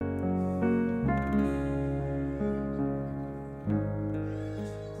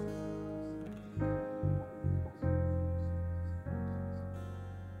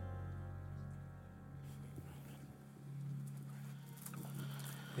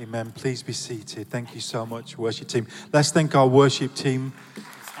Amen. Please be seated. Thank you so much, worship team. Let's thank our worship team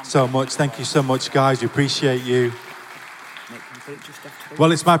so much. Thank you so much, guys. We appreciate you.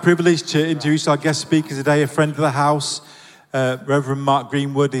 Well, it's my privilege to introduce our guest speaker today, a friend of the house, Reverend Mark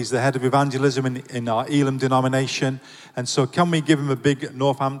Greenwood. He's the head of evangelism in our Elam denomination. And so can we give him a big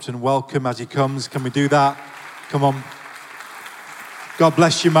Northampton welcome as he comes? Can we do that? Come on. God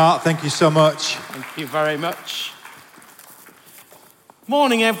bless you, Mark. Thank you so much. Thank you very much.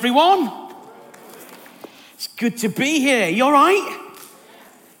 Morning, everyone. It's good to be here. You all right?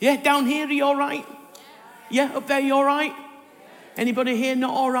 Yeah, down here, are you all right? Yeah, up there, you all right? Anybody here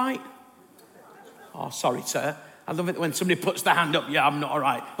not all right? Oh, sorry, sir. I love it when somebody puts their hand up. Yeah, I'm not all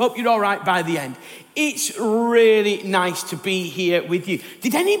right. Hope you're all right by the end. It's really nice to be here with you.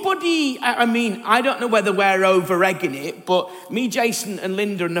 Did anybody, I don't know whether we're over-egging it, but me, Jason and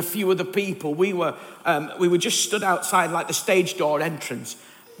Linda and a few other people, we were just stood outside like the stage door entrance.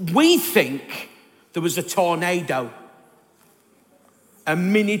 We think there was a tornado. A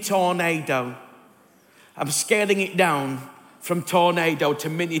mini tornado. I'm scaling it down from tornado to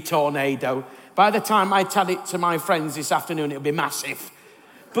mini tornado. By the time I tell it to my friends this afternoon, it'll be massive.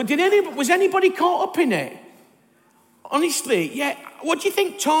 But was anybody caught up in it? Honestly, yeah. What do you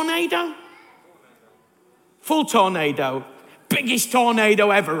think, tornado? Full tornado. Biggest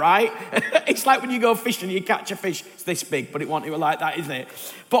tornado ever, right? It's like when you go fishing and you catch a fish. It's this big, but it wasn't like that, isn't it?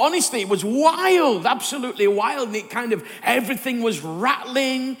 But honestly, it was wild, absolutely wild. And it kind of, everything was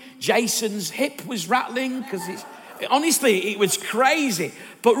rattling. Jason's hip was rattling because honestly, it was crazy.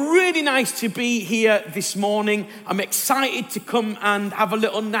 But really nice to be here this morning. I'm excited to come and have a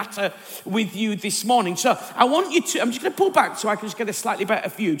little natter with you this morning. So I want you to, I'm just going to pull back so I can just get a slightly better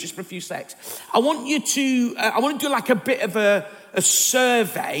view, just for a few secs. I want to do like a bit of a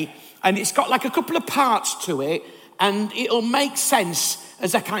survey, and it's got like a couple of parts to it, and it'll make sense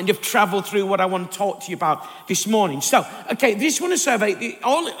as I kind of travel through what I want to talk to you about this morning. So, okay, this one, a survey,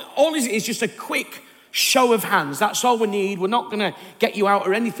 all is just a quick show of hands. That's all we need. We're not going to get you out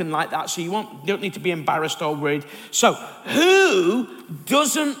or anything like that, so you don't need to be embarrassed or worried. So, who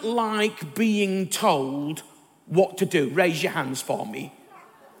doesn't like being told what to do? Raise your hands for me.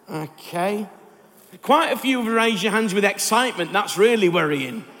 Okay. Quite a few have raised your hands with excitement. That's really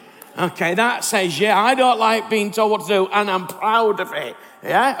worrying. Okay, that says, yeah, I don't like being told what to do, and I'm proud of it.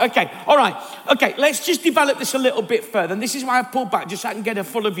 Yeah? Okay, all right. Okay, let's just develop this a little bit further. And this is why I've pulled back, just so I can get a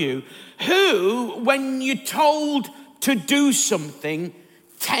fuller view. Who, when you're told to do something,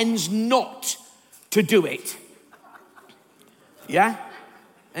 tends not to do it? Yeah?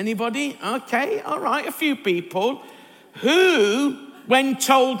 Anybody? Okay, all right, a few people. Who, when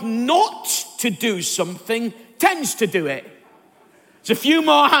told not to do something, tends to do it? There's a few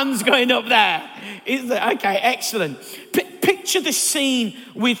more hands going up there. Is there? Okay, excellent. Picture the scene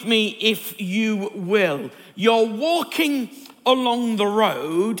with me, if you will. You're walking along the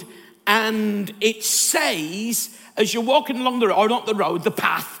road, and it says, as you're walking along the road, or not the road, the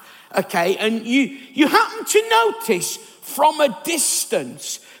path, okay, and you happen to notice from a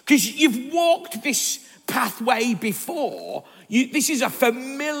distance, because you've walked this pathway before, this is a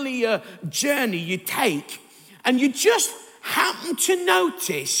familiar journey you take, and you just happen to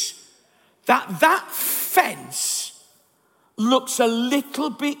notice that fence looks a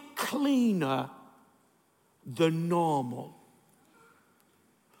little bit cleaner than normal.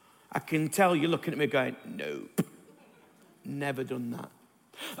 I can tell you're looking at me going, nope, never done that.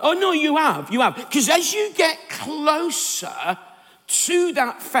 Oh, no, you have. Because as you get closer to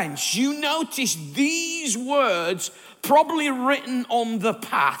that fence, you notice these words probably written on the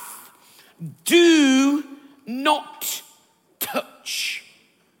path. Do not touch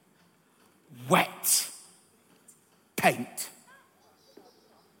wet paint.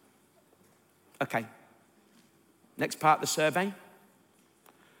 Okay. Next part of the survey.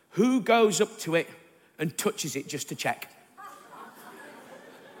 Who goes up to it and touches it just to check?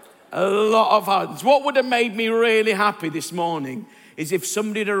 A lot of hands. What would have made me really happy this morning is if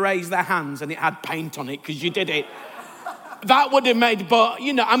somebody had raised their hands and it had paint on it because you did it. That would have made, but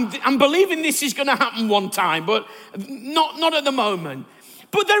you know, I'm believing this is going to happen one time, but not at the moment.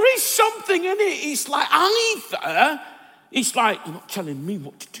 But there is something in it. It's like you're not telling me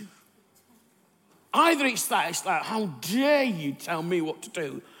what to do. Either it's like, how dare you tell me what to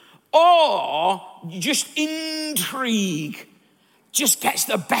do? Or just intrigue just gets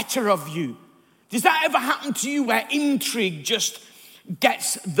the better of you. Does that ever happen to you where intrigue just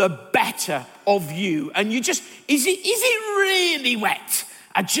gets the better of you? And you just, is it really wet?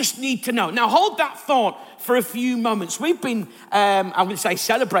 I just need to know. Now hold that thought for a few moments. We've been, I'm going to say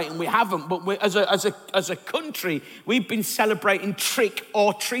celebrating, we haven't, but as a country, we've been celebrating trick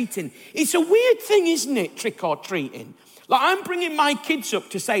or treating. It's a weird thing, isn't it, trick or treating? Like, I'm bringing my kids up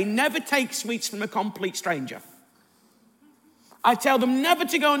to say, never take sweets from a complete stranger. I tell them never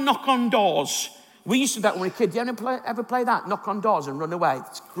to go and knock on doors. We used to do that when we were kids. You ever play that? Knock on doors and run away.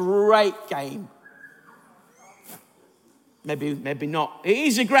 It's a great game. Maybe not. It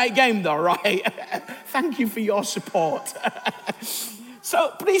is a great game though, right? Thank you for your support.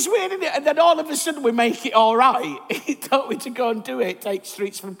 So, but it's weird, isn't it? And then all of a sudden we make it all right. Don't we, to go and do it? Take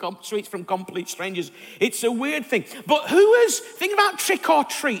sweets from complete strangers. It's a weird thing. But think about trick or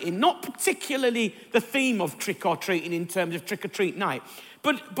treating, not particularly the theme of trick or treating in terms of trick or treat night.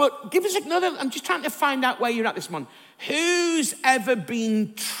 But give us another, I'm just trying to find out where you're at this morning. Who's ever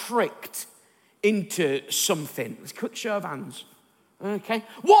been tricked into something? Let's quick show of hands. Okay.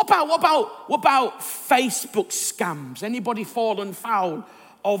 What about Facebook scams? Anybody fallen foul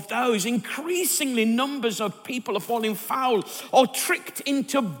of those? Increasingly, numbers of people are falling foul or tricked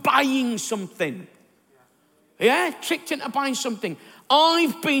into buying something. Yeah, tricked into buying something.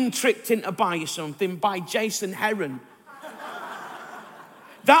 I've been tricked into buying something by Jason Heron.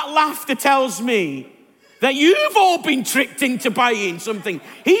 That laughter tells me that you've all been tricked into buying something.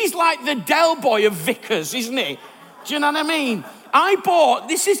 He's like the Del Boy of Vickers, isn't he? Do you know what I mean?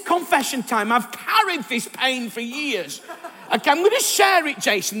 This is confession time. I've carried this pain for years. Okay, I'm going to share it,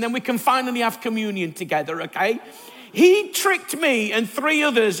 Jason, then we can finally have communion together, okay? He tricked me and 3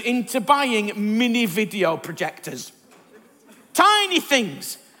 others into buying mini video projectors. Tiny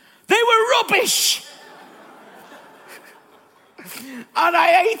things. They were rubbish. And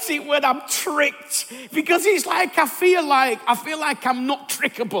I hate it when I'm tricked, because it's like I feel like I'm not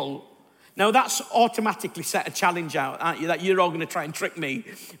trickable. Now, that's automatically set a challenge out, aren't you? That you're all going to try and trick me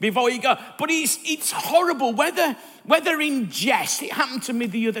before you go. But it's horrible. Whether in jest, it happened to me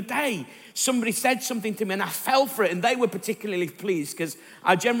the other day. Somebody said something to me and I fell for it, and they were particularly pleased because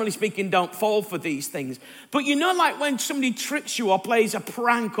I, generally speaking, don't fall for these things. But you know, like when somebody tricks you or plays a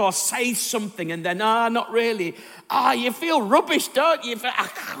prank or says something and then, not really. You feel rubbish, don't you?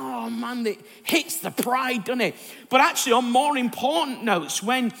 Oh man, it hits the pride, doesn't it? But actually, on more important notes,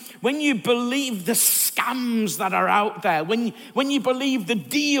 when you believe the scams that are out there, when you believe the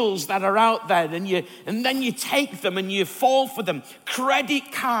deals that are out there, and then you take them and you fall for them. Credit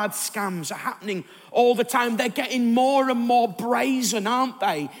card scams are happening all the time. They're getting more and more brazen, aren't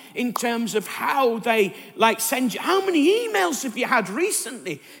they? In terms of how they send you. How many emails have you had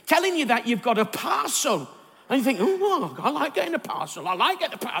recently telling you that you've got a parcel? And you think, oh, I like getting a parcel. I like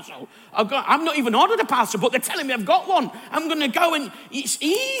getting a parcel. I've not even ordered a parcel, but they're telling me I've got one. I'm going to go, and it's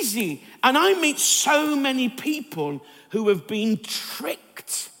easy. And I meet so many people who have been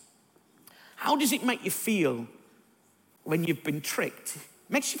tricked. How does it make you feel when you've been tricked?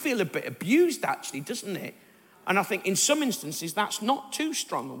 It makes you feel a bit abused, actually, doesn't it? And I think in some instances, that's not too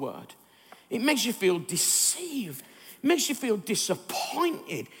strong a word. It makes you feel deceived. It makes you feel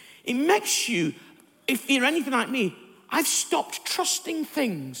disappointed. It makes you, if you're anything like me, I've stopped trusting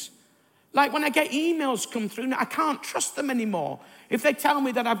things. Like when I get emails come through, I can't trust them anymore. If they tell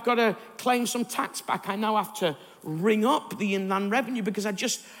me that I've got to claim some tax back, I now have to ring up the Inland Revenue because I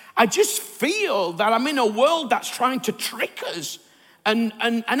just feel that I'm in a world that's trying to trick us. And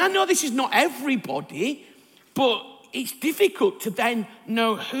I know this is not everybody, but it's difficult to then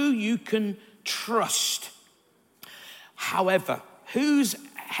know who you can trust. However, who's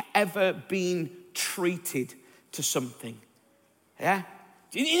ever been treated to something? Yeah?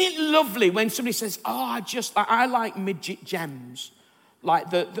 Isn't it lovely when somebody says, I like midget gems. Like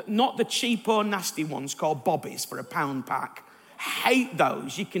not the cheap or nasty ones called bobbies for £1 pack. Hate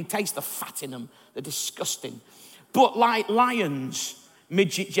those. You can taste the fat in them. They're disgusting. But like Lions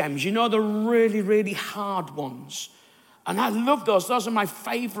midget gems, you know, the really, really hard ones. And I love those. Those are my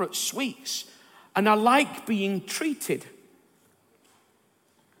favorite sweets. And I like being treated.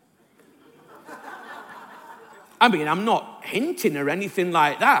 I mean, I'm not hinting or anything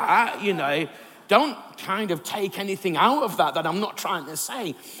like that, you know. Don't kind of take anything out of that I'm not trying to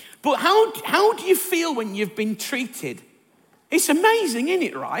say. But how do you feel when you've been treated? It's amazing, isn't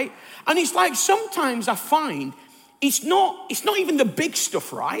it, right? And it's like sometimes I find it's not even the big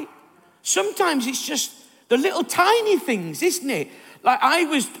stuff, right? Sometimes it's just the little tiny things, isn't it? Like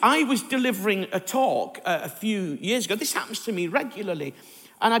I was delivering a talk a few years ago. This happens to me regularly.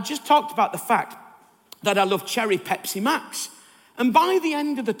 And I just talked about the fact that I love cherry Pepsi Max. And by the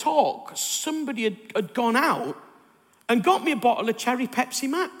end of the talk, somebody had gone out and got me a bottle of cherry Pepsi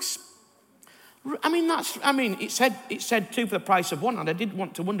Max. It said 2 for the price of 1, and I did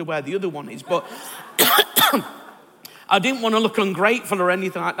want to wonder where the other one is, but I didn't want to look ungrateful or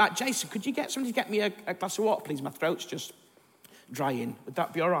anything like that. Jason, could you get somebody to get me a glass of water, please? My throat's just drying. Would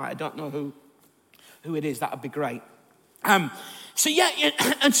that be all right? I don't know who it is. That would be great. So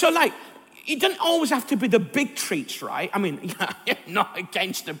and so like, it doesn't always have to be the big treats, right? I mean, you're not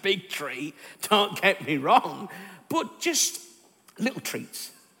against a big treat, don't get me wrong, but just little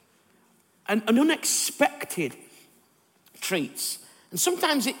treats and unexpected treats. And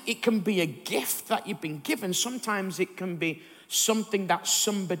sometimes it can be a gift that you've been given. Sometimes it can be something that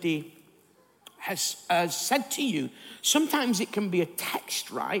somebody has said to you. Sometimes it can be a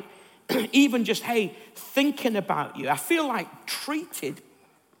text, right? Even just, hey, thinking about you. I feel like treated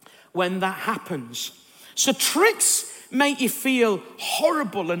when that happens. So tricks make you feel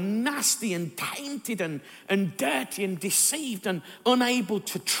horrible and nasty and tainted and dirty and deceived and unable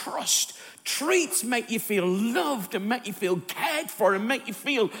to trust. Treats make you feel loved and make you feel cared for and make you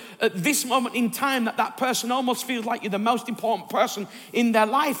feel at this moment in time that person almost feels like you're the most important person in their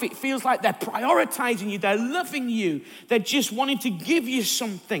life. It feels like they're prioritizing you, they're loving you, they're just wanting to give you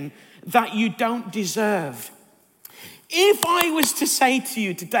something that you don't deserve. If I was to say to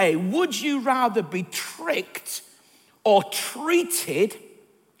you today, would you rather be tricked or treated?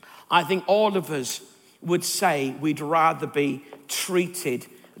 I think all of us would say we'd rather be treated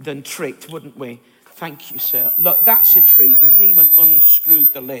than tricked, wouldn't we? Thank you, sir. Look, that's a treat. He's even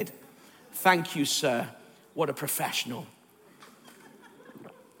unscrewed the lid. Thank you, sir. What a professional.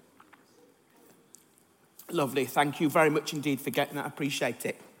 Lovely. Thank you very much indeed for getting that. I appreciate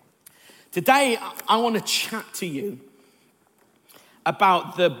it. Today, I want to chat to you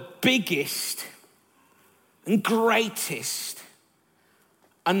about the biggest and greatest,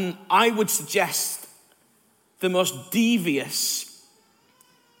 and I would suggest the most devious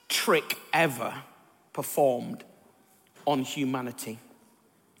trick ever performed on humanity.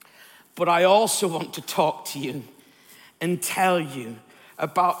 But I also want to talk to you and tell you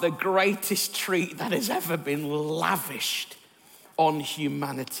about the greatest treat that has ever been lavished on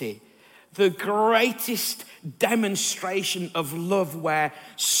humanity. The greatest demonstration of love where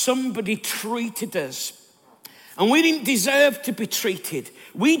somebody treated us and we didn't deserve to be treated.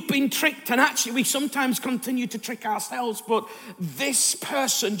 We'd been tricked, and actually we sometimes continue to trick ourselves, but this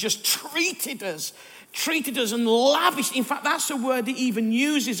person just treated us and lavished. In fact, that's a word he even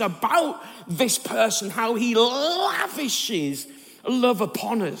uses about this person, how he lavishes love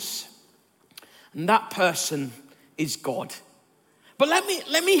upon us. And that person is God. But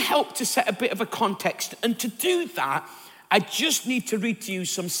let me help to set a bit of a context. And to do that, I just need to read to you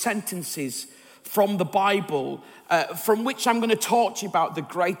some sentences from the Bible, from which I'm going to talk to you about the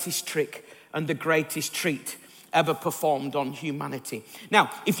greatest trick and the greatest treat ever performed on humanity. Now,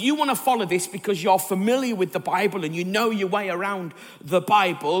 if you want to follow this because you're familiar with the Bible and you know your way around the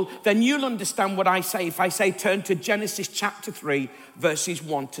Bible, then you'll understand what I say if I say turn to Genesis chapter 3, verses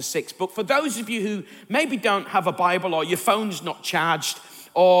 1 to 6. But for those of you who maybe don't have a Bible, or your phone's not charged,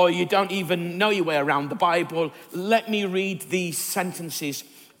 or you don't even know your way around the Bible, let me read these sentences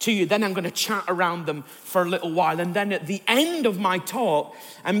to you. Then I'm going to chat around them for a little while. And then at the end of my talk,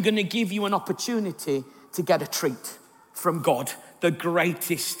 I'm going to give you an opportunity to get a treat from God, the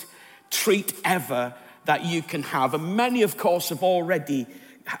greatest treat ever that you can have. And many, of course, have already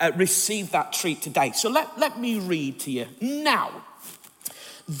received that treat today. So let me read to you. Now,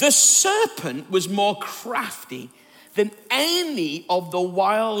 the serpent was more crafty than any of the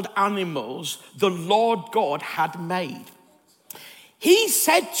wild animals the Lord God had made. He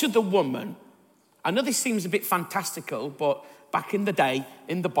said to the woman, I know this seems a bit fantastical, but back in the day,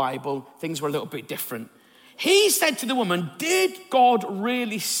 in the Bible, things were a little bit different. He said to the woman, did God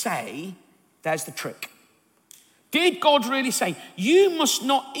really say, there's the trick. Did God really say, you must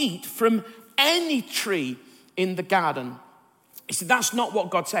not eat from any tree in the garden? He said, that's not what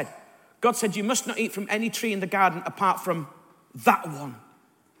God said. God said, you must not eat from any tree in the garden apart from that one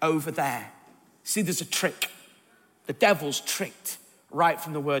over there. See, there's a trick. The devil's tricked right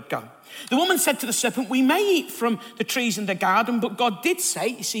from the word go. The woman said to the serpent, we may eat from the trees in the garden, but God did say,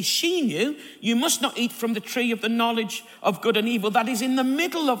 you see, she knew, you must not eat from the tree of the knowledge of good and evil that is in the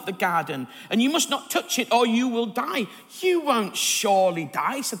middle of the garden, and you must not touch it or you will die. You won't surely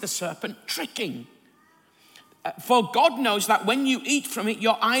die, said the serpent, tricking. For God knows that when you eat from it,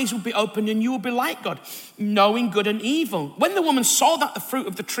 your eyes will be opened and you will be like God, knowing good and evil. When the woman saw that the fruit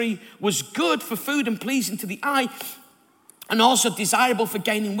of the tree was good for food and pleasing to the eye, and also desirable for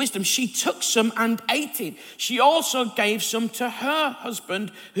gaining wisdom, she took some and ate it. She also gave some to her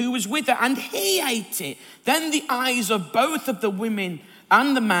husband who was with her, and he ate it. Then the eyes of both of the women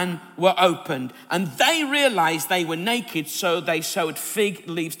and the man were opened, and they realized they were naked, so they sewed fig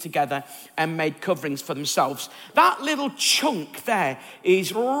leaves together and made coverings for themselves. That little chunk there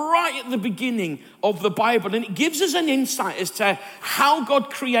is right at the beginning of the Bible, and it gives us an insight as to how God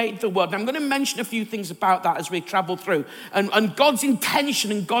created the world. And I'm going to mention a few things about that as we travel through, and God's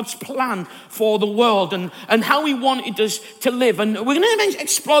intention and God's plan for the world, and how he wanted us to live. And we're going to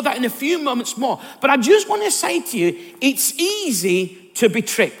explore that in a few moments more. But I just want to say to you, it's easy to be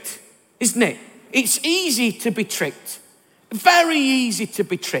tricked, isn't it? It's easy to be tricked. Very easy to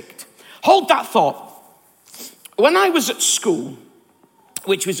be tricked. Hold that thought. When I was at school,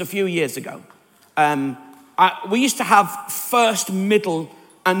 which was a few years ago, we used to have first, middle,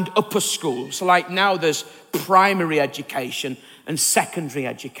 and upper school. So like now there's primary education and secondary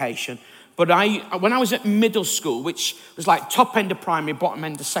education. But when I was at middle school, which was like top end of primary, bottom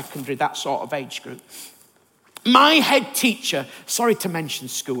end of secondary, that sort of age group, my head teacher, sorry to mention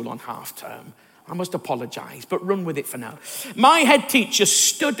school on half term, I must apologize, but run with it for now. My head teacher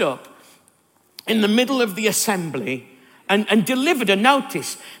stood up in the middle of the assembly and delivered a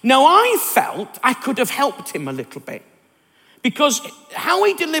notice. Now, I felt I could have helped him a little bit, because how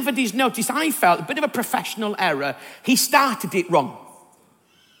he delivered his notice, I felt a bit of a professional error. He started it wrong.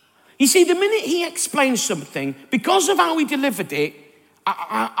 You see, the minute he explained something, because of how he delivered it,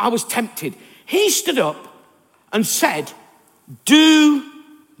 I was tempted. He stood up and said, "Do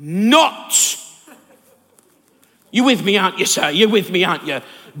not." You with me, aren't you, sir? You're with me, aren't you?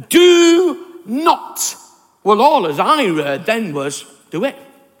 Do not. Well, all as I heard then was, do it.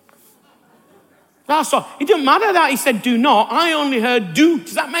 That's all. It didn't matter that he said do not. I only heard do.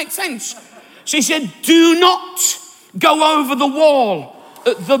 Does that make sense? So he said, do not go over the wall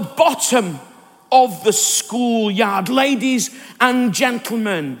at the bottom of the schoolyard. Ladies and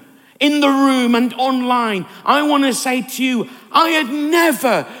gentlemen, in the room and online, I want to say to you, I had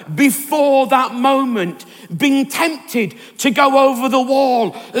never before that moment been tempted to go over the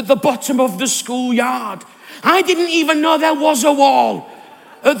wall at the bottom of the schoolyard. I didn't even know there was a wall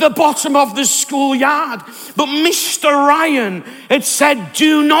at the bottom of the schoolyard. But Mr. Ryan had said,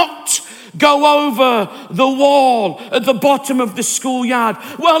 do not go over the wall at the bottom of the schoolyard.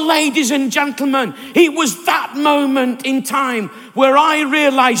 Well, ladies and gentlemen, it was that moment in time where I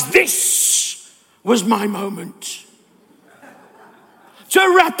realized this was my moment.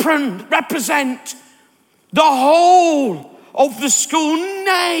 To represent the whole of the school,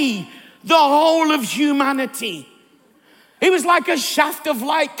 nay, the whole of humanity. It was like a shaft of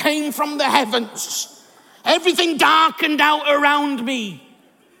light came from the heavens. Everything darkened out around me.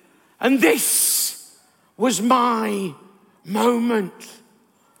 And this was my moment.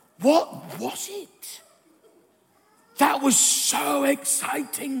 What was it that was so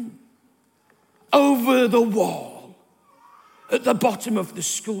exciting? Over the wall at the bottom of the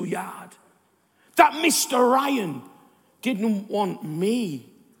schoolyard, that Mr. Ryan didn't want me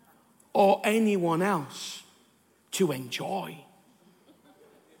or anyone else to enjoy.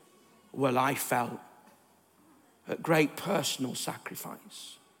 Well, I felt at great personal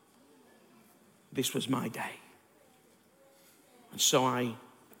sacrifice. This was my day. And so I,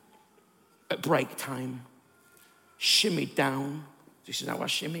 at break time, shimmied down. This is how I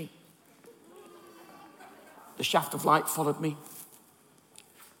shimmy. The shaft of light followed me.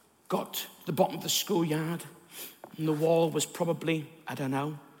 Got to the bottom of the schoolyard. And the wall was probably, I don't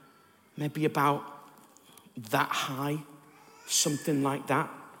know, maybe about that high. Something like that.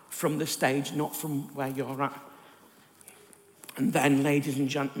 From the stage, not from where you're at. And then, ladies and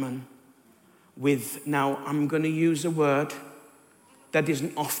gentlemen, now I'm going to use a word that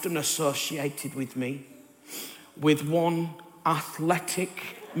isn't often associated with me, with one athletic,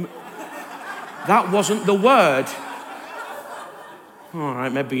 that wasn't the word. All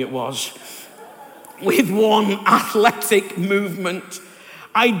right, maybe it was. With one athletic movement,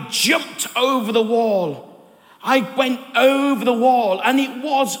 I jumped over the wall. I went over the wall, and it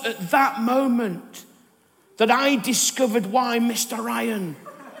was at that moment that I discovered why Mr. Ryan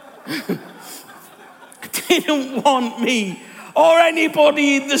didn't want me or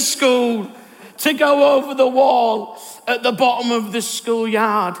anybody in the school to go over the wall at the bottom of the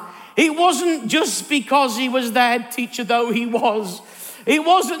schoolyard. It wasn't just because he was the head teacher, though he was. It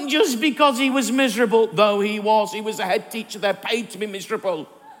wasn't just because he was miserable, though he was. He was a head teacher. They're paid to be miserable.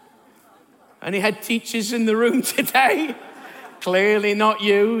 Any head teachers in the room today? Clearly not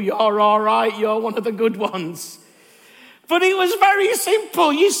you. You're all right. You're one of the good ones. But it was very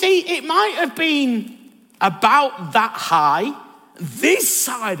simple. You see, it might have been about that high, this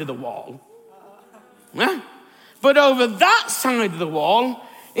side of the wall. Yeah? But over that side of the wall,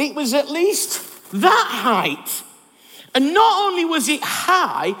 it was at least that height. And not only was it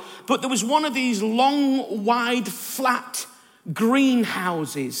high, but there was one of these long, wide, flat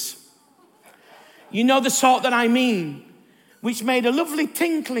greenhouses. You know the sort that I mean, which made a lovely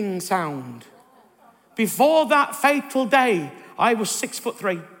tinkling sound. Before that fatal day, I was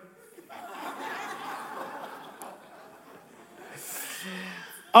 6'3".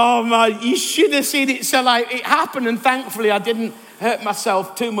 Oh man, you should have seen it. So like it happened, and thankfully I didn't hurt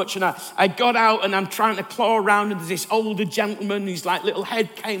myself too much. And I got out and I'm trying to claw around, and there's this older gentleman whose like little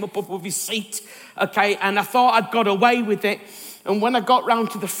head came up with his seat. Okay, and I thought I'd got away with it. And when I got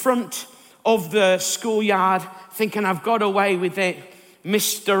round to the front of the schoolyard, thinking I've got away with it,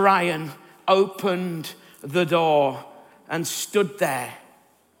 Mr. Ryan opened the door and stood there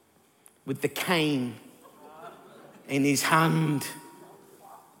with the cane in his hand.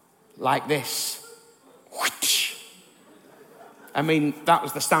 Like this. Whoosh. I mean, that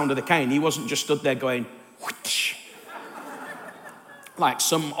was the sound of the cane. He wasn't just stood there going, whoosh. Like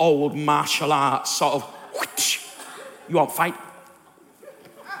some old martial arts sort of, whoosh. You won't fight.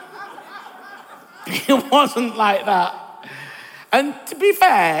 It wasn't like that. And to be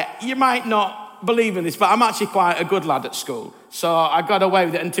fair, you might not believe in this, but I'm actually quite a good lad at school. So I got away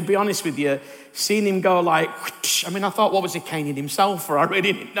with it. And to be honest with you, seeing him go like, whoosh, I mean, I thought, what was he caning himself for? I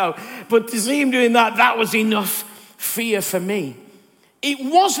really didn't know. But to see him doing that, that was enough fear for me. It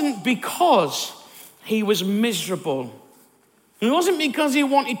wasn't because he was miserable. It wasn't because he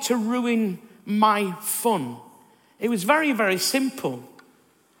wanted to ruin my fun. It was very, very simple.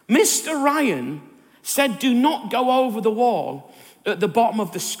 Mr. Ryan said, do not go over the wall at the bottom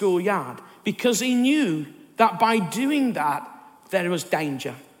of the schoolyard, because he knew that by doing that, there was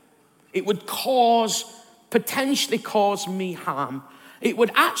danger. It would potentially cause me harm. It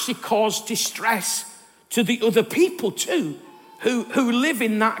would actually cause distress to the other people too, who live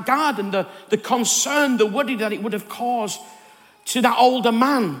in that garden. The concern, the worry that it would have caused to that older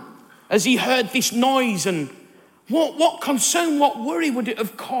man as he heard this noise, and what concern, what worry would it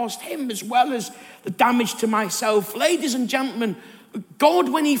have caused him, as well as the damage to myself. Ladies and gentlemen, God,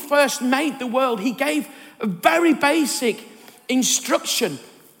 when he first made the world, he gave a very basic instruction.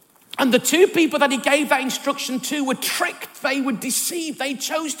 And the two people that he gave that instruction to were tricked. They were deceived. They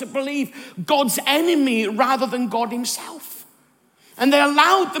chose to believe God's enemy rather than God himself. And they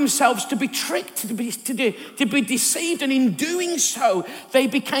allowed themselves to be tricked, to be deceived. And in doing so, they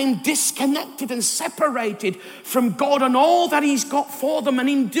became disconnected and separated from God and all that he's got for them. And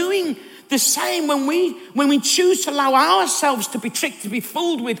in doing the same, when we choose to allow ourselves to be tricked, to be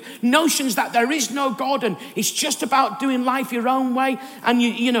fooled with notions that there is no God and it's just about doing life your own way, and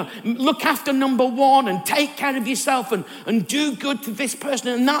you know, look after number one and take care of yourself and do good to this person,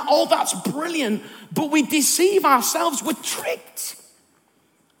 and that all that's brilliant, but we deceive ourselves, we're tricked.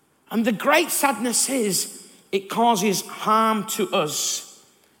 And the great sadness is it causes harm to us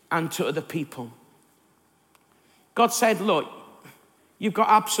and to other people. God said, look, you've got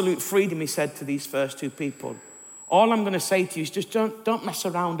absolute freedom, he said to these first two people. All I'm going to say to you is just don't mess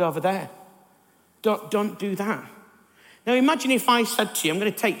around over there. Don't do that. Now imagine if I said to you, I'm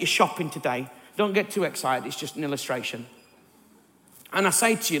going to take you shopping today. Don't get too excited, it's just an illustration. And I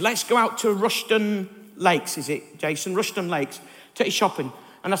say to you, let's go out to Rushden Lakes, is it, Jason? Rushden Lakes, take you shopping.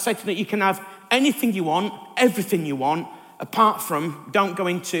 And I say to you, you can have anything you want, everything you want, apart from don't go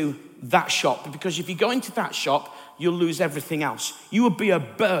into that shop. Because if you go into that shop, you'll lose everything else. You would be a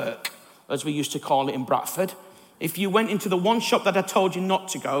Burke, as we used to call it in Bradford, if you went into the one shop that I told you not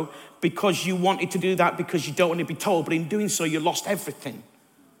to go because you wanted to do that because you don't want to be told, but in doing so, you lost everything.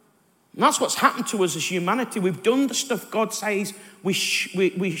 And that's what's happened to us as humanity. We've done the stuff God says we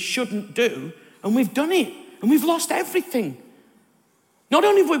shouldn't do, and we've done it, and we've lost everything. Not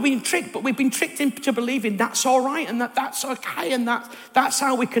only have we been tricked, but we've been tricked into believing that's all right and that's okay, and that's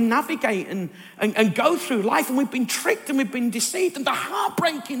how we can navigate and go through life. And we've been tricked and we've been deceived. And the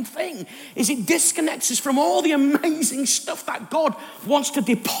heartbreaking thing is it disconnects us from all the amazing stuff that God wants to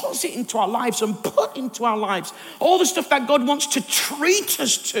deposit into our lives and put into our lives. All the stuff that God wants to treat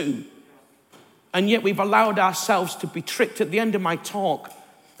us to. And yet we've allowed ourselves to be tricked. At the end of my talk,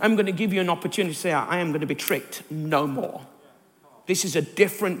 I'm going to give you an opportunity to say, I am going to be tricked no more. This is a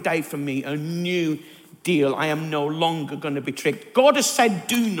different day for me, a new deal. I am no longer going to be tricked. God has said,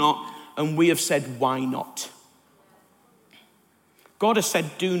 do not, and we have said, why not? God has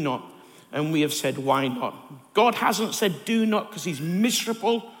said, do not, and we have said, why not? God hasn't said, do not, because he's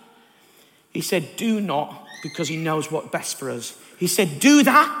miserable. He said, do not, because he knows what's best for us. He said, do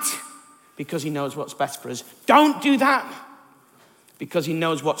that, because he knows what's best for us. Don't do that, because he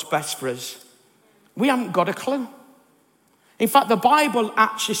knows what's best for us. We haven't got a clue. In fact, the Bible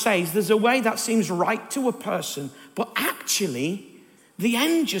actually says there's a way that seems right to a person, but actually, the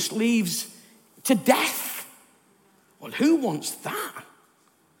end just leads to death. Well, who wants that?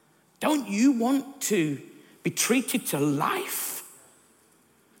 Don't you want to be treated to life?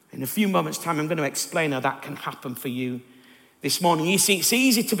 In a few moments' time, I'm going to explain how that can happen for you this morning. You see, it's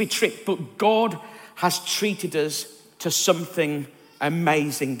easy to be tricked, but God has treated us to something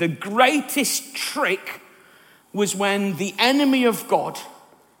amazing. The greatest trick was when the enemy of God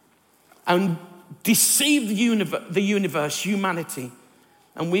and deceived the universe, humanity,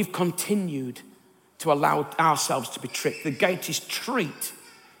 and we've continued to allow ourselves to be tricked. The greatest treat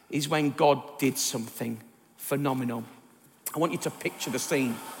is when God did something phenomenal. I want you to picture the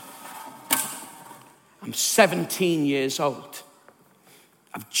scene. I'm 17 years old.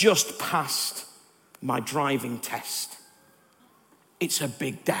 I've just passed my driving test. It's a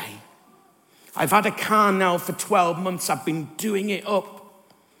big day. I've had a car now for 12 months. I've been doing it up.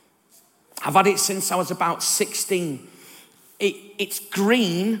 I've had it since I was about 16. It's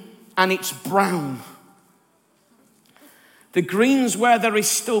green and it's brown. The green's where there is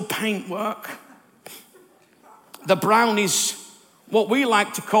still paintwork. The brown is what we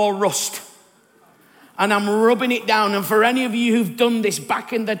like to call rust. And I'm rubbing it down. And for any of you who've done this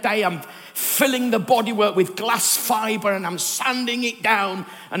back in the day, I'm filling the bodywork with glass fiber and I'm sanding it down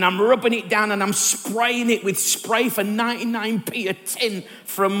and I'm rubbing it down and I'm spraying it with spray for 99p a tin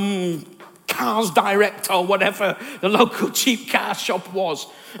from Cars Direct or whatever the local cheap car shop was.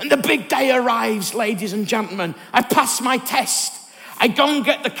 And the big day arrives, ladies and gentlemen. I pass my test. I go and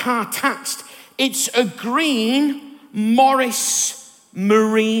get the car taxed. It's a green Morris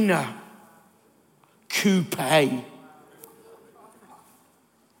Marina coupe.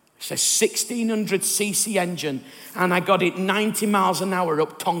 It's a 1600cc engine, and I got it 90 miles an hour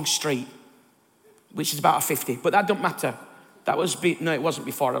up Tong Street, which is about a 50, but that don't matter. No, it wasn't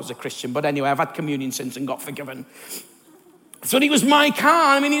before I was a Christian, but anyway, I've had communion since and got forgiven. So it was my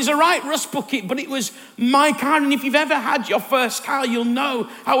car. I mean, it's a right rust bucket, but it was my car. And if you've ever had your first car, you'll know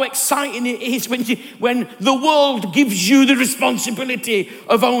how exciting it is when the world gives you the responsibility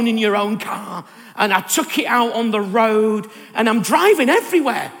of owning your own car. And I took it out on the road, and I'm driving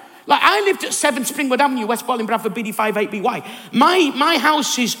everywhere. Like, I lived at 7 Springwood Avenue, West Bowling, Bradford, BD58BY. My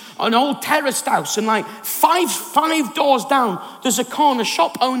house is an old terraced house, and like five doors down, there's a corner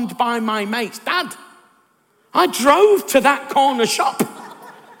shop owned by my mate's dad. I drove to that corner shop.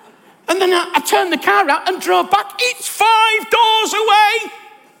 And then I turned the car out and drove back. It's 5 doors away.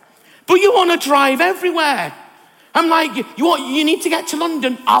 But you want to drive everywhere. I'm like, you need to get to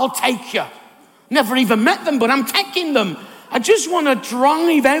London? I'll take you. Never even met them, but I'm taking them. I just want to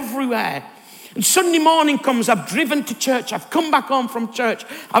drive everywhere. And Sunday morning comes, I've driven to church, I've come back home from church,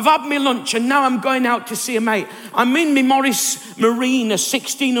 I've had my lunch, and now I'm going out to see a mate. I'm in my Morris Marina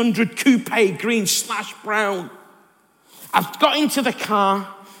 1600 coupe, green / brown. I've got into the car,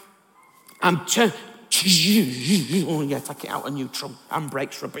 take it out of neutral,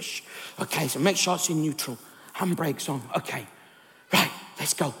 handbrake's rubbish. Okay, so make sure it's in neutral, handbrake's on, okay, right,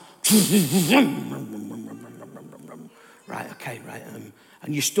 let's go. Right, okay, right,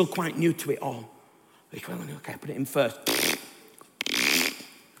 and you're still quite new to it all. Okay, put it in first.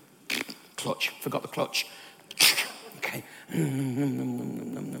 Clutch, forgot the clutch. Okay.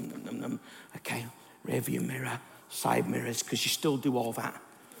 Okay, rear view mirror, side mirrors, because you still do all that.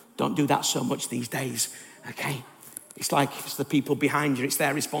 Don't do that so much these days, okay? It's like it's the people behind you, it's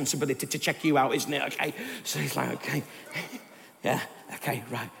their responsibility to check you out, isn't it, okay? So it's like, okay, yeah, okay,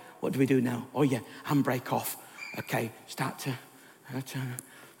 right. What do we do now? Oh yeah, handbrake off. Okay, start to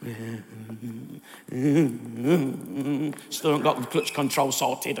still haven't got the clutch control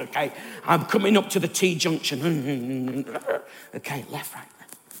sorted, okay? I'm coming up to the T-junction. Okay, left, right.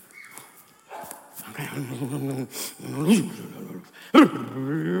 Okay.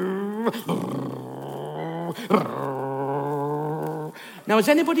 Now, has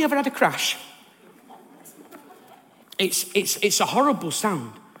anybody ever had a crash? It's a horrible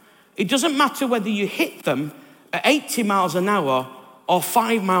sound. It doesn't matter whether you hit them at 80 miles an hour or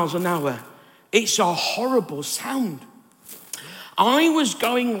 5 miles an hour. It's a horrible sound. I was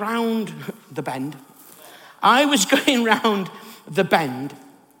going round the bend. And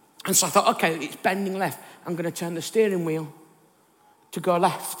so I thought, okay, it's bending left. I'm going to turn the steering wheel to go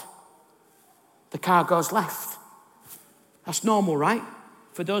left. The car goes left. That's normal, right?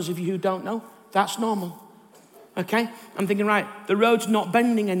 For those of you who don't know, that's normal. Okay? I'm thinking, right, the road's not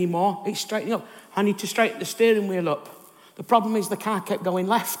bending anymore. It's straightening up. I need to straighten the steering wheel up. The problem is the car kept going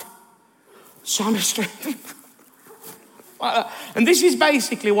left. So I'm straight. like that. And this is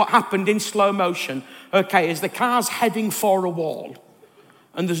basically what happened in slow motion, okay, as the car's heading for a wall.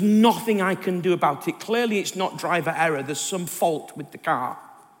 And there's nothing I can do about it. Clearly, it's not driver error. There's some fault with the car.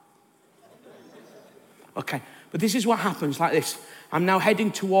 Okay, but this is what happens like this. I'm now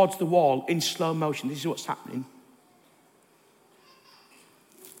heading towards the wall in slow motion. This is what's happening.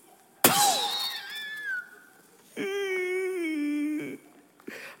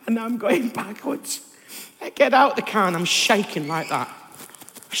 And now I'm going backwards. I get out the car and I'm shaking like that.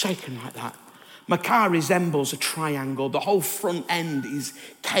 Shaking like that. My car resembles a triangle. The whole front end is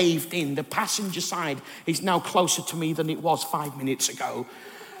caved in. The passenger side is now closer to me than it was 5 minutes ago.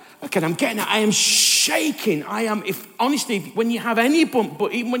 Okay, I am shaking. Honestly, when you have any bump,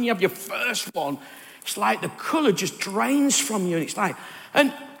 but even when you have your first one, it's like the colour just drains from you. And it's like,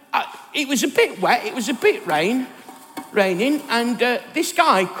 it was a bit wet. It was a bit raining. And this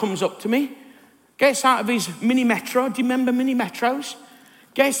guy comes up to me, gets out of his mini metro. Do you remember mini metros?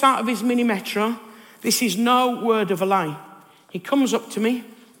 Gets out of his mini metro. This is no word of a lie. He comes up to me.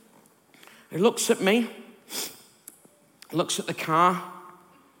 He looks at me. Looks at the car.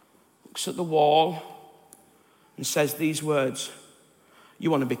 Looks at the wall. And says these words.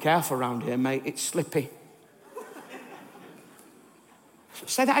 You want to be careful around here, mate. It's slippy.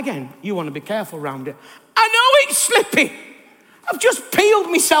 Say that again. You want to be careful around here. I know it's slippy. I've just peeled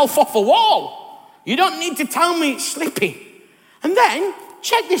myself off a wall. You don't need to tell me it's slippy. And then,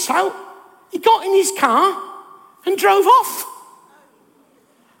 check this out. He got in his car and drove off.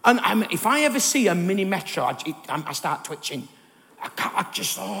 And if I ever see a mini metro, I start twitching.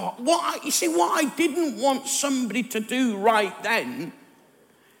 You see, what I didn't want somebody to do right then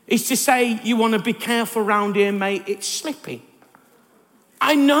is to say, you want to be careful around here, mate, it's slippy.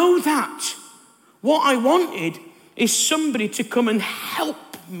 I know that. What I wanted is somebody to come and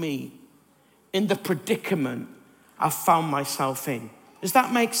help me in the predicament I found myself in. Does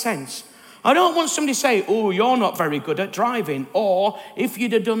that make sense? I don't want somebody to say, oh, you're not very good at driving, or if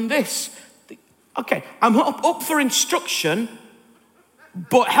you'd have done this. Okay, I'm up for instruction,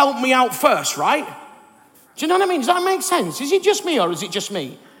 but help me out first, right? Do you know what I mean? Does that make sense? Is it just me or is it just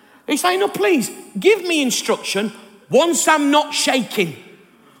me? He's saying, no, please, give me instruction once I'm not shaking.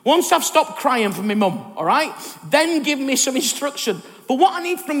 Once I've stopped crying for my mum, all right? Then give me some instruction. But what I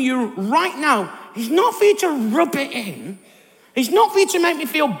need from you right now is not for you to rub it in. It's not for you to make me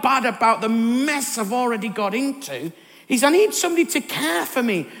feel bad about the mess I've already got into. I need somebody to care for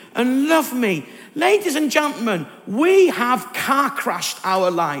me and love me. Ladies and gentlemen, we have car crashed our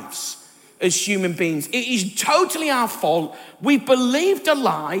lives as human beings. It is totally our fault. We've believed a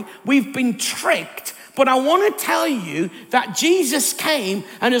lie. We've been tricked. But I want to tell you that Jesus came,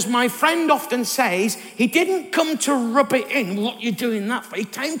 and as my friend often says, he didn't come to rub it in. What you're doing that for? He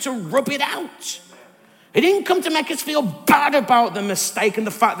came to rub it out. He didn't come to make us feel bad about the mistake and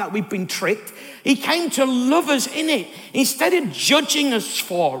the fact that we've been tricked. He came to love us in it. Instead of judging us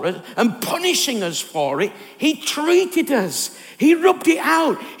for it and punishing us for it, he treated us. He rubbed it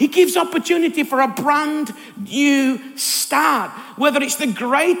out. He gives opportunity for a brand new start. Whether it's the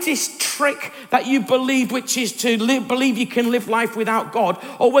greatest trick that you believe, which is to believe you can live life without God,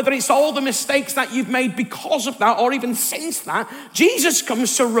 or whether it's all the mistakes that you've made because of that, or even since that, Jesus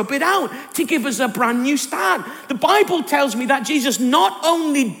comes to rub it out, to give us a brand new start. The Bible tells me that Jesus not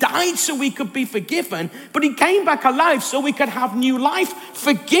only died so we could be forgiven, but he came back alive so we could have new life,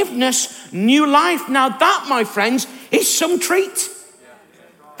 forgiveness, new life. Now that, my friends, is some treat.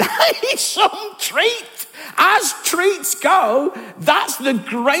 That is some treat. As treats go, that's the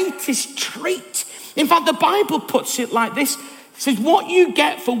greatest treat. In fact, the Bible puts it like this. It says, what you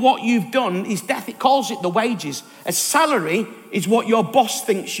get for what you've done is death. It calls it the wages. A salary is what your boss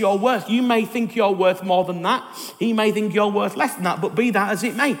thinks you're worth. You may think you're worth more than that. He may think you're worth less than that, but be that as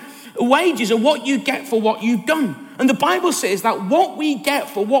it may. Wages are what you get for what you've done. And the Bible says that what we get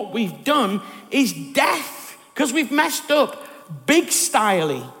for what we've done is death. Because we've messed up big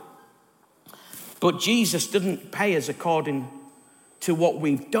styley. But Jesus didn't pay us according to what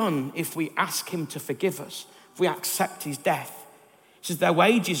we've done if we ask him to forgive us, if we accept his death. He says the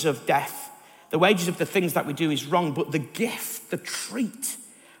wages of death, the wages of the things that we do is wrong, but the gift, the treat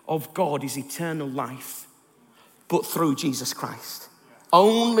of God is eternal life, but through Jesus Christ.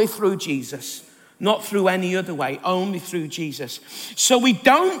 Only through Jesus, not through any other way, only through Jesus. So we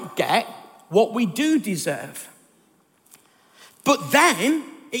don't get what we do deserve. But then,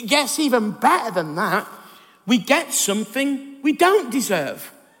 it gets even better than that. We get something we don't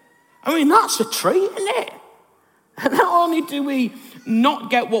deserve. I mean, that's a treat, isn't it? And not only do we not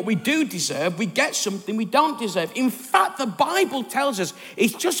get what we do deserve, we get something we don't deserve. In fact, the Bible tells us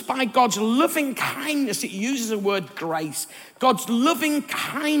it's just by God's loving kindness, it uses the word grace, God's loving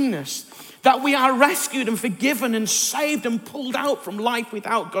kindness, that we are rescued and forgiven and saved and pulled out from life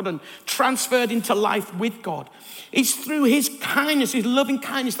without God and transferred into life with God. It's through his kindness, his loving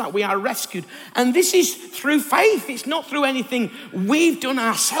kindness, that we are rescued. And this is through faith. It's not through anything we've done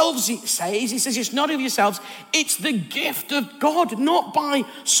ourselves, it says. It says it's not of yourselves. It's the gift of God, not by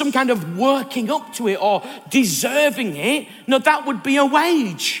some kind of working up to it or deserving it. No, that would be a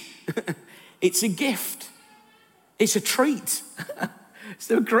wage. It's a gift. It's a treat. It's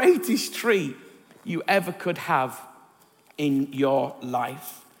the greatest treat you ever could have in your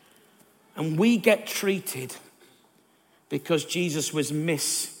life. And we get treated because Jesus was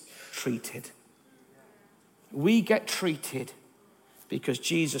mistreated. We get treated because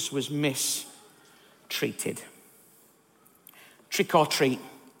Jesus was mistreated. Trick or treat.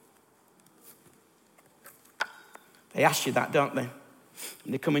 They ask you that, don't they?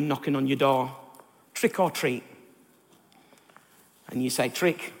 And they come in knocking on your door. Trick or treat. And you say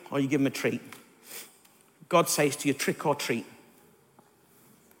trick, or you give them a treat. God says to you, trick or treat.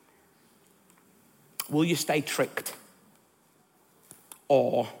 Will you stay tricked?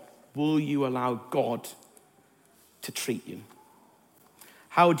 Or will you allow God to treat you?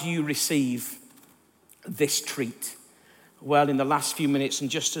 How do you receive this treat? Well, in the last few minutes, and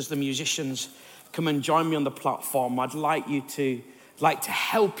just as the musicians come and join me on the platform, I'd like to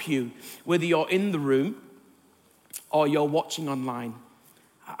help you, whether you're in the room or you're watching online.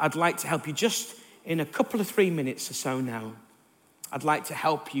 I'd like to help you just in a couple of 3 minutes or so now. I'd like to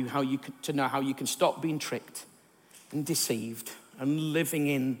help you to know how you can stop being tricked and deceived and living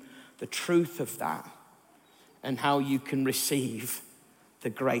in the truth of that, and how you can receive the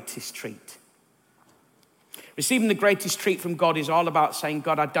greatest treat. Receiving the greatest treat from God is all about saying,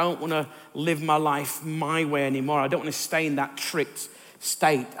 God, I don't want to live my life my way anymore. I don't want to stay in that tricked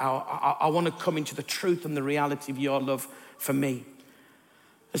state. I want to come into the truth and the reality of your love for me.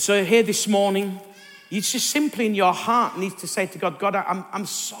 And so here this morning, you just simply in your heart need to say to God, God, I'm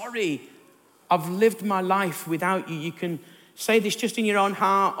sorry I've lived my life without you. You can say this just in your own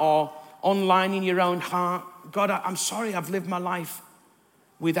heart or online in your own heart. God, I'm sorry I've lived my life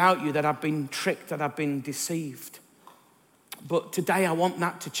without you, that I've been tricked, that I've been deceived. But today I want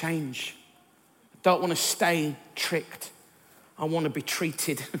that to change. I don't want to stay tricked. I want to be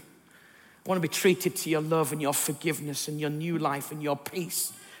treated. I want to be treated to your love and your forgiveness and your new life and your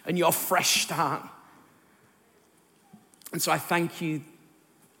peace and your fresh start. And so I thank you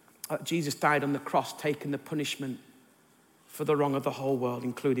that Jesus died on the cross, taking the punishment for the wrong of the whole world,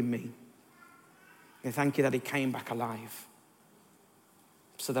 including me. I thank you that he came back alive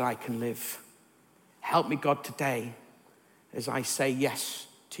so that I can live. Help me, God, today as I say yes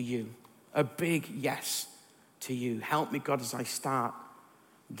to you, a big yes to you. Help me, God, as I start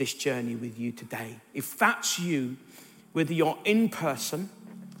this journey with you today. If that's you, whether you're in person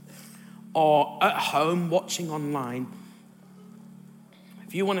or at home watching online,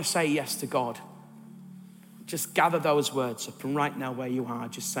 if you want to say yes to God, just gather those words up, and right now where you are,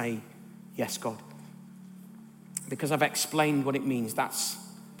 just say, yes, God. Because I've explained what it means. That's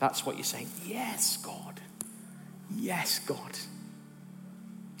what you're saying. Yes, God. Yes, God.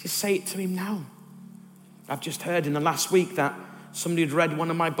 Just say it to him now. I've just heard in the last week that somebody had read one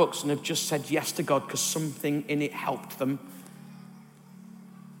of my books and have just said yes to God because something in it helped them.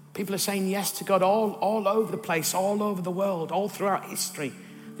 People are saying yes to God all over the place, all over the world, all throughout history.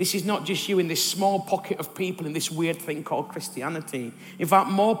 This is not just you in this small pocket of people in this weird thing called Christianity. In fact,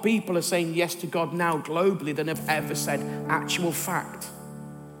 more people are saying yes to God now globally than have ever said actual fact.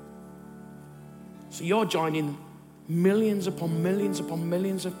 So you're joining millions upon millions upon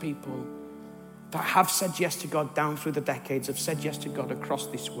millions of people that have said yes to God down through the decades, have said yes to God across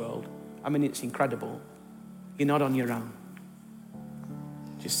this world. I mean, it's incredible. You're not on your own.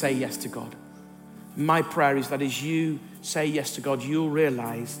 Just say yes to God. My prayer is that as you say yes to God, you'll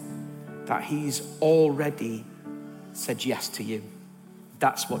realize that he's already said yes to you.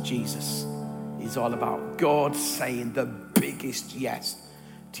 That's what Jesus is all about. God saying the biggest yes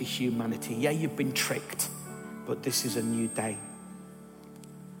to humanity. Yeah, you've been tricked, but this is a new day.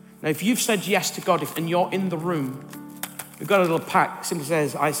 Now, if you've said yes to God and you're in the room, we've got a little pack. It simply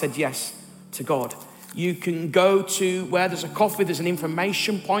says, I said yes to God. You can go to where there's a coffee, there's an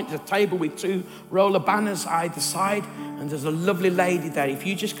information point, there's a table with 2 roller banners either side, and there's a lovely lady there. If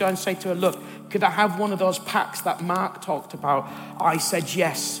you just go and say to her, look, could I have one of those packs that Mark talked about? I said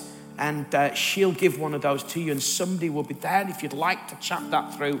yes, and she'll give one of those to you, and somebody will be there. And if you'd like to chat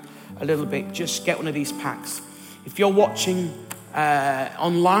that through a little bit, just get one of these packs. If you're watching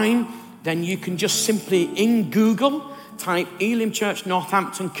online, then you can just simply in Google type Elim Church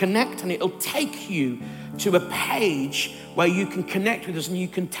Northampton Connect, and it'll take you to a page where you can connect with us and you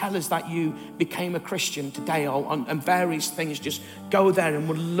can tell us that you became a Christian today and various things. Just go there and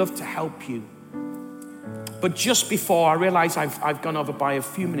we'd love to help you. But just before, I realize I've gone over by a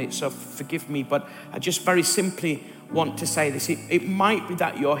few minutes, so forgive me, but I just very simply want to say this. It might be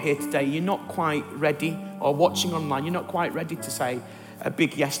that you're here today, you're not quite ready, or watching online, you're not quite ready to say a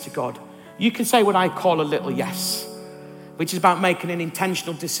big yes to God. You can say what I call a little yes, which is about making an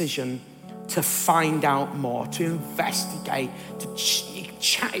intentional decision to find out more, to investigate, to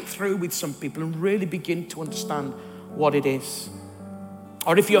chat it through with some people and really begin to understand what it is.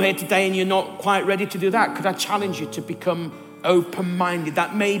 Or if you're here today and you're not quite ready to do that, could I challenge you to become open-minded?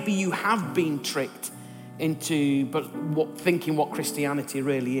 That maybe you have been tricked into thinking what Christianity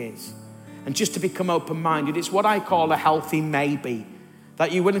really is. And just to become open-minded, it's what I call a healthy maybe.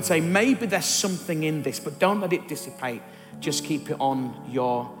 That you wouldn't say, maybe there's something in this, but don't let it dissipate. Just keep it on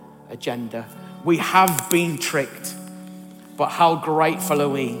your agenda. We have been tricked, but how grateful are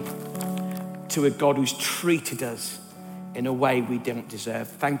we to a God who's treated us in a way we didn't deserve.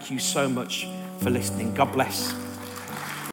 Thank you so much for listening. God bless.